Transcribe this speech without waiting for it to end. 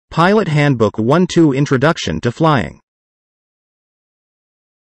Pilot Handbook 1-2 Introduction to Flying.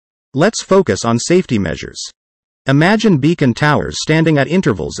 Let's focus on safety measures. Imagine beacon towers standing at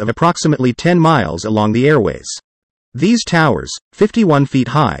intervals of approximately 10 miles along the airways. These towers, 51 feet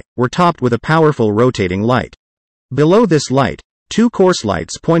high, were topped with a powerful rotating light. Below this light, two course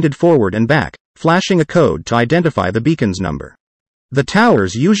lights pointed forward and back, flashing a code to identify the beacon's number. The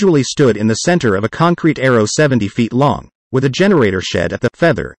towers usually stood in the center of a concrete arrow 70 feet long, with a generator shed at the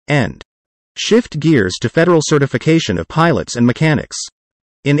feather end. Shift gears to federal certification of pilots and mechanics.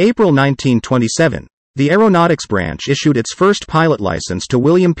 In April 1927, the Aeronautics Branch issued its first pilot license to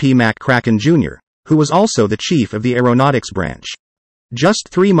William P. McCracken Jr., who was also the chief of the Aeronautics Branch. Just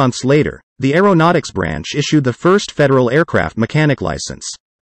 3 months later, the Aeronautics Branch issued the first federal aircraft mechanic license.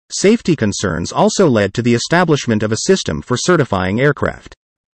 Safety concerns also led to the establishment of a system for certifying aircraft.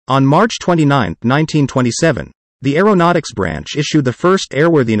 On March 29, 1927, the Aeronautics Branch issued the first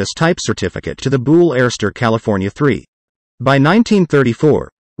airworthiness type certificate to the Buhl Airster California 3. By 1934,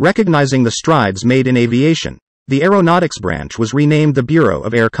 recognizing the strides made in aviation, the Aeronautics Branch was renamed the Bureau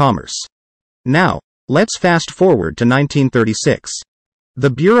of Air Commerce. Now, let's fast forward to 1936.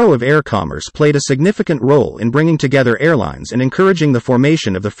 The Bureau of Air Commerce played a significant role in bringing together airlines and encouraging the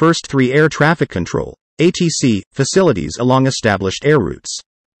formation of the first 3 air traffic control (ATC) facilities along established air routes.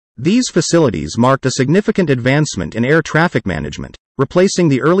 These facilities marked a significant advancement in air traffic management, replacing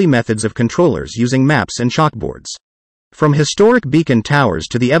the early methods of controllers using maps and chalkboards. From historic beacon towers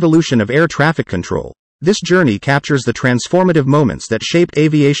to the evolution of air traffic control, this journey captures the transformative moments that shaped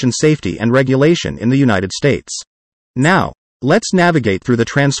aviation safety and regulation in the United States. Now, let's navigate through the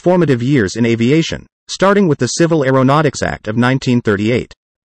transformative years in aviation, starting with the Civil Aeronautics Act of 1938.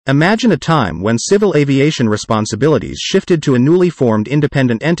 Imagine a time when civil aviation responsibilities shifted to a newly formed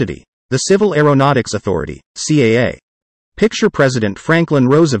independent entity, the Civil Aeronautics Authority, CAA. Picture President Franklin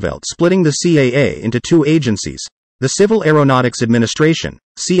Roosevelt splitting the CAA into 2 agencies, the Civil Aeronautics Administration,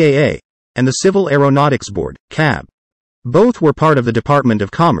 CAA, and the Civil Aeronautics Board, CAB. Both were part of the Department of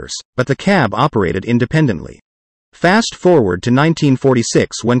Commerce, but the CAB operated independently. Fast forward to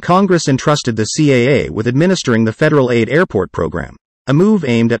 1946 when Congress entrusted the CAA with administering the Federal Aid Airport Program, a move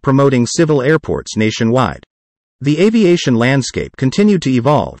aimed at promoting civil airports nationwide. The aviation landscape continued to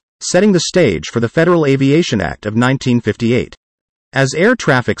evolve, setting the stage for the Federal Aviation Act of 1958. As air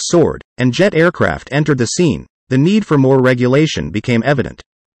traffic soared, and jet aircraft entered the scene, the need for more regulation became evident.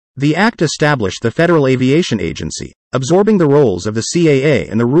 The Act established the Federal Aviation Agency, absorbing the roles of the CAA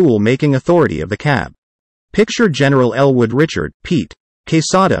and the rule-making authority of the CAB. Picture General Elwood Richard, Pete,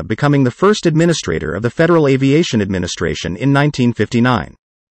 Quesada becoming the first administrator of the Federal Aviation Administration in 1959.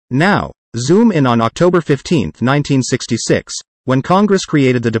 Now, zoom in on October 15, 1966, when Congress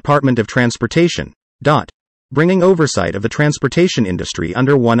created the Department of Transportation, bringing oversight of the transportation industry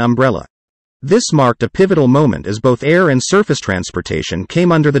under one umbrella. This marked a pivotal moment as both air and surface transportation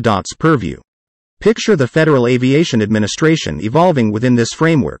came under the DOT's purview. Picture the Federal Aviation Administration evolving within this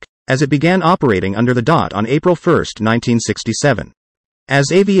framework, as it began operating under the DOT on April 1, 1967.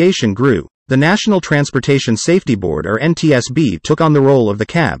 As aviation grew, the National Transportation Safety Board or NTSB took on the role of the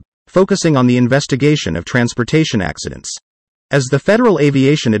CAB, focusing on the investigation of transportation accidents. As the Federal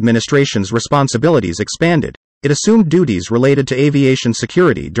Aviation Administration's responsibilities expanded, it assumed duties related to aviation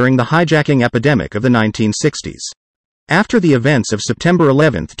security during the hijacking epidemic of the 1960s. After the events of September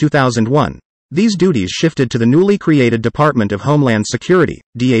 11, 2001, these duties shifted to the newly created Department of Homeland Security,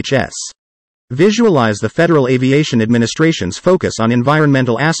 DHS. Visualize the Federal Aviation Administration's focus on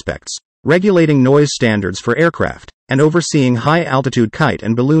environmental aspects, regulating noise standards for aircraft, and overseeing high-altitude kite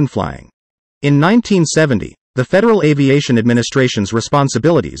and balloon flying. In 1970, the Federal Aviation Administration's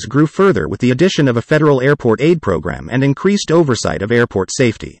responsibilities grew further with the addition of a federal airport aid program and increased oversight of airport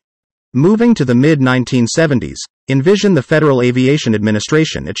safety. Moving to the mid-1970s, envision the Federal Aviation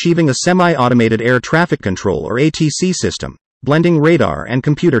Administration achieving a semi-automated air traffic control or ATC system, blending radar and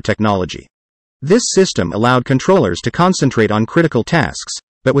computer technology. This system allowed controllers to concentrate on critical tasks,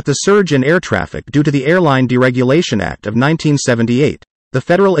 but with the surge in air traffic due to the Airline Deregulation Act of 1978, the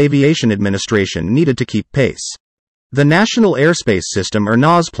Federal Aviation Administration needed to keep pace. The National Airspace System or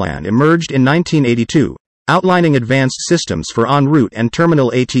NAS plan emerged in 1982, outlining advanced systems for en route and terminal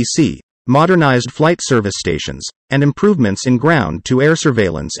ATC, modernized flight service stations, and improvements in ground-to-air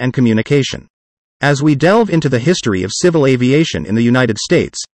surveillance and communication. As we delve into the history of civil aviation in the United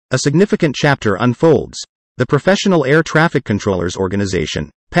States, a significant chapter unfolds: the Professional Air Traffic Controllers Organization,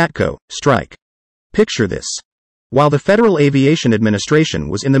 PATCO, strike. Picture this. While the Federal Aviation Administration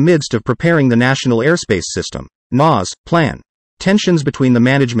was in the midst of preparing the National Airspace System, NAS, plan, tensions between the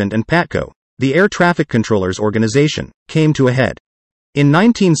management and PATCO, the Air Traffic Controllers Organization, came to a head. In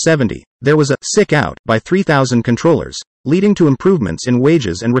 1970, there was a sick out by 3,000 controllers, leading to improvements in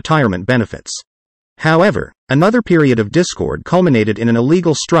wages and retirement benefits. However, another period of discord culminated in an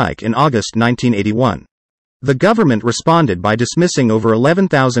illegal strike in August 1981. The government responded by dismissing over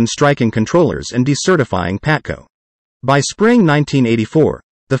 11,000 striking controllers and decertifying PATCO. By spring 1984,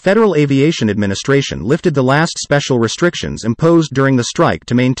 the Federal Aviation Administration lifted the last special restrictions imposed during the strike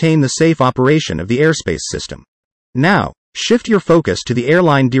to maintain the safe operation of the airspace system. Now, shift your focus to the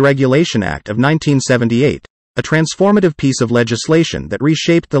Airline Deregulation Act of 1978, a transformative piece of legislation that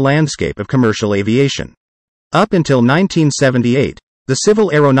reshaped the landscape of commercial aviation. Up until 1978, the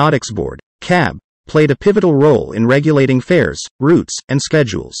Civil Aeronautics Board, CAB, played a pivotal role in regulating fares, routes, and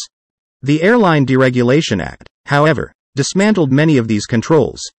schedules. The Airline Deregulation Act, however, dismantled many of these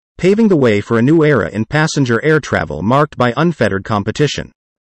controls, paving the way for a new era in passenger air travel marked by unfettered competition.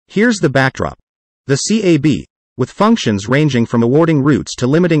 Here's the backdrop. The CAB, with functions ranging from awarding routes to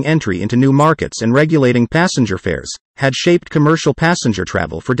limiting entry into new markets and regulating passenger fares, had shaped commercial passenger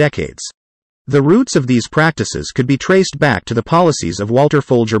travel for decades. The roots of these practices could be traced back to the policies of Walter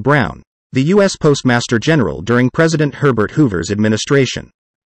Folger Brown, the U.S. Postmaster General during President Herbert Hoover's administration.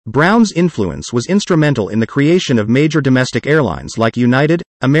 Brown's influence was instrumental in the creation of major domestic airlines like United,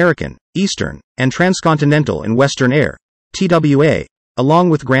 American, Eastern, and Transcontinental and Western Air, TWA, along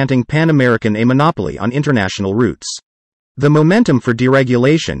with granting Pan American a monopoly on international routes. The momentum for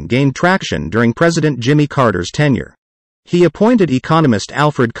deregulation gained traction during President Jimmy Carter's tenure. He appointed economist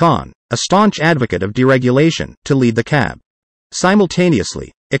Alfred Kahn, a staunch advocate of deregulation, to lead the CAB.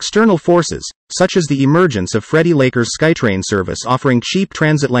 Simultaneously, external forces, such as the emergence of Freddie Laker's SkyTrain service offering cheap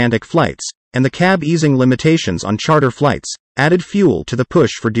transatlantic flights, and the CAB easing limitations on charter flights, added fuel to the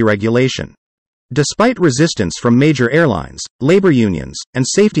push for deregulation. Despite resistance from major airlines, labor unions, and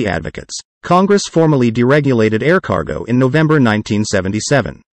safety advocates, Congress formally deregulated air cargo in November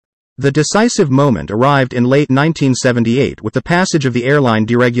 1977. The decisive moment arrived in late 1978 with the passage of the Airline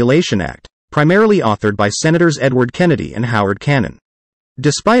Deregulation Act, primarily authored by Senators Edward Kennedy and Howard Cannon.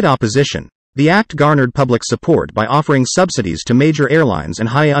 Despite opposition, the act garnered public support by offering subsidies to major airlines and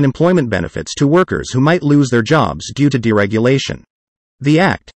high unemployment benefits to workers who might lose their jobs due to deregulation. The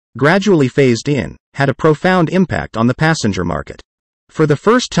act, gradually phased in, had a profound impact on the passenger market. For the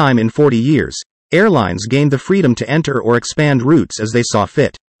first time in 40 years, airlines gained the freedom to enter or expand routes as they saw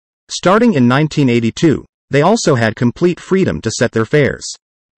fit. Starting in 1982, they also had complete freedom to set their fares.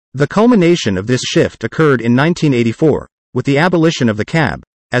 The culmination of this shift occurred in 1984, with the abolition of the CAB,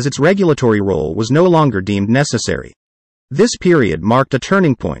 as its regulatory role was no longer deemed necessary. This period marked a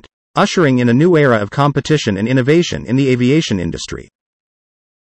turning point, ushering in a new era of competition and innovation in the aviation industry.